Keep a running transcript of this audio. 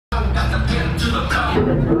You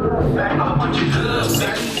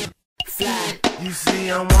see,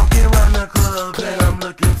 I'm walking around the club and I'm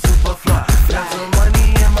looking super fly. Got some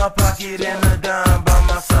money in my pocket and a dime by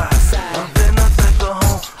my side. I'm finna take her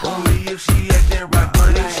home, only if she acting right.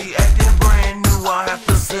 But if she acting brand new, I'll have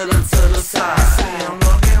to set her to the side. See, I'm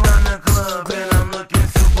walking around the club and I'm looking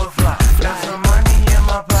super fly. Got some money in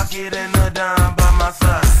my pocket and a dime by my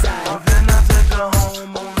side. I'm finna take her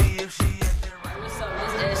home, only if she acting right. What's up,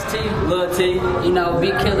 it's ST, Lil T, you know,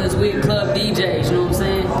 Big Killers with Club DJs, you know what I'm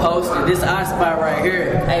saying? Posted, this our spot right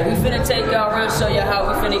here. Hey, we finna take y'all around, show y'all how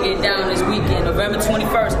we finna get down this weekend, November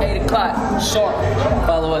 21st, 8 o'clock, sharp.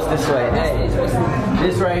 Follow us this way. Hey,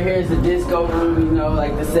 this right here is the disco room, you know,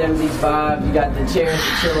 like the 70s vibe. You got the chairs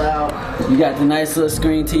to chill out. You got the nice little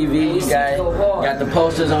screen TV. You got the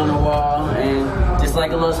posters on the wall, and just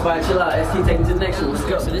like a little spot, chill out. ST, take it to the next one. Let's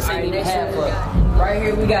go. So this ain't even half up. Right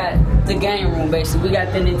here we got the game room, basically. We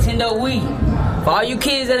got the Nintendo Wii. For all you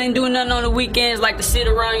kids that ain't doing nothing on the weekends, like to sit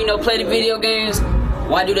around, you know, play the video games,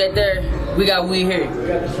 why do that there? We got Wii here.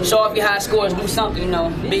 Show off your high scores, do something, you know.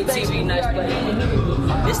 Big TV, nice play.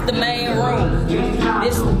 This is the main room.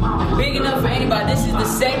 This is big enough for anybody. This is the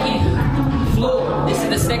second floor. This is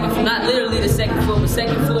the second floor, not literally the second floor, but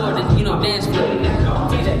second floor, the, you know, dance floor.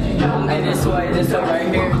 And this way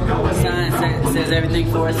right here, the sign says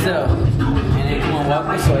everything for itself. And then come on,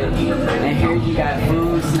 walk this way. And here you got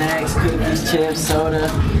food, snacks, cookies, chips, soda,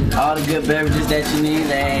 all the good beverages that you need.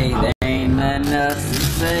 Hey, there ain't nothing else to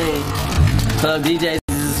say. Club DJs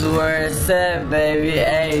is where it's at, baby.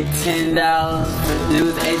 Hey, $10 for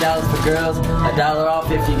dudes, $8 for girls, $1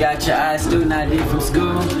 off if you got your student ID from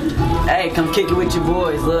school. Hey, come kick it with your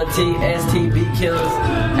boys, Lil T, ST, Big Killers.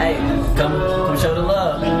 Hey, come show the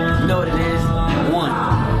love. You know what it is.